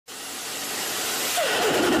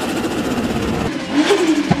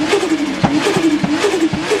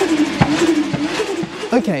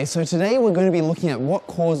Okay, so today we're going to be looking at what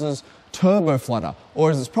causes turbo flutter,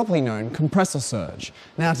 or as it's properly known, compressor surge.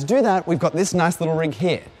 Now to do that, we've got this nice little rig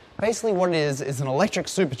here. Basically what it is an electric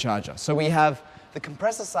supercharger. So we have the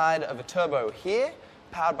compressor side of a turbo here,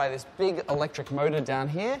 powered by this big electric motor down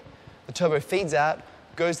here. The turbo feeds out,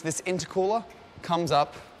 goes to this intercooler, comes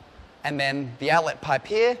up, and then the outlet pipe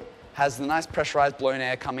here has the nice pressurized blown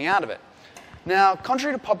air coming out of it. Now,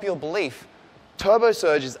 contrary to popular belief, turbo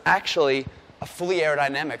surge is actually a fully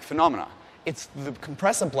aerodynamic phenomena. It's the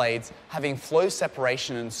compressor blades having flow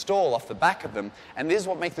separation and stall off the back of them, and this is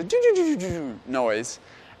what makes the do-do-do-do-do noise,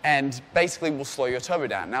 and basically will slow your turbo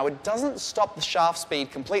down. Now, it doesn't stop the shaft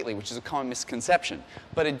speed completely, which is a common misconception,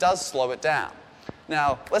 but it does slow it down.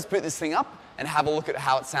 Now, let's boot this thing up and have a look at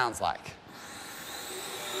how it sounds like.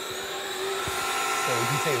 So you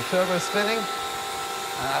can see the turbo spinning,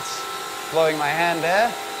 and that's blowing my hand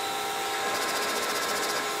there.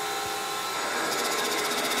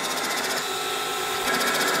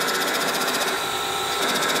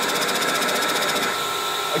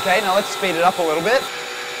 Okay, now let's speed it up a little bit.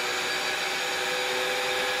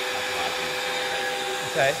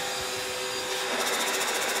 Okay.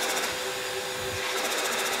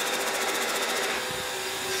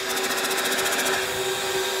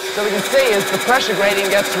 So we can see as the pressure gradient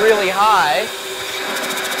gets really high,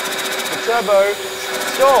 the turbo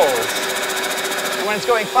stalls. And when it's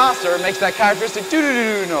going faster, it makes that characteristic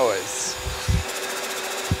doo-doo-doo noise.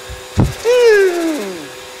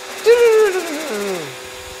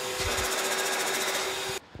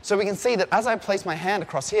 So we can see that as I place my hand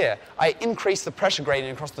across here, I increase the pressure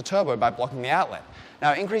gradient across the turbo by blocking the outlet.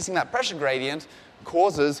 Now, increasing that pressure gradient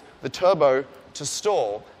causes the turbo to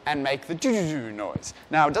stall and make the doo-doo-doo noise.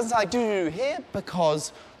 Now, it doesn't sound like doo-doo-doo here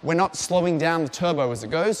because we're not slowing down the turbo as it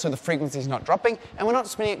goes, so the frequency is not dropping, and we're not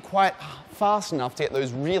spinning it quite fast enough to get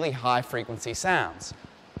those really high frequency sounds.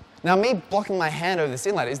 Now, me blocking my hand over this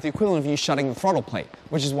inlet is the equivalent of you shutting the throttle plate,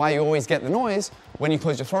 which is why you always get the noise when you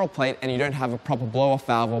close your throttle plate and you don't have a proper blow-off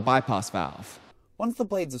valve or bypass valve. Once the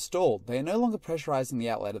blades are stalled, they are no longer pressurizing the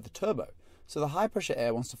outlet of the turbo, so the high-pressure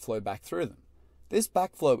air wants to flow back through them. This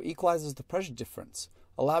backflow equalizes the pressure difference,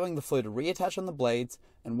 allowing the flow to reattach on the blades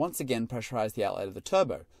and once again pressurize the outlet of the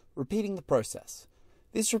turbo, repeating the process.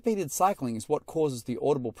 This repeated cycling is what causes the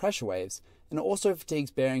audible pressure waves and also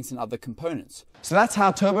fatigues bearings and other components. So that's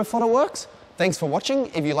how turbo flutter works. Thanks for watching.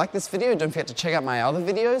 If you like this video, don't forget to check out my other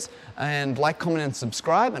videos and like, comment, and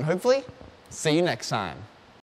subscribe, and hopefully see you next time.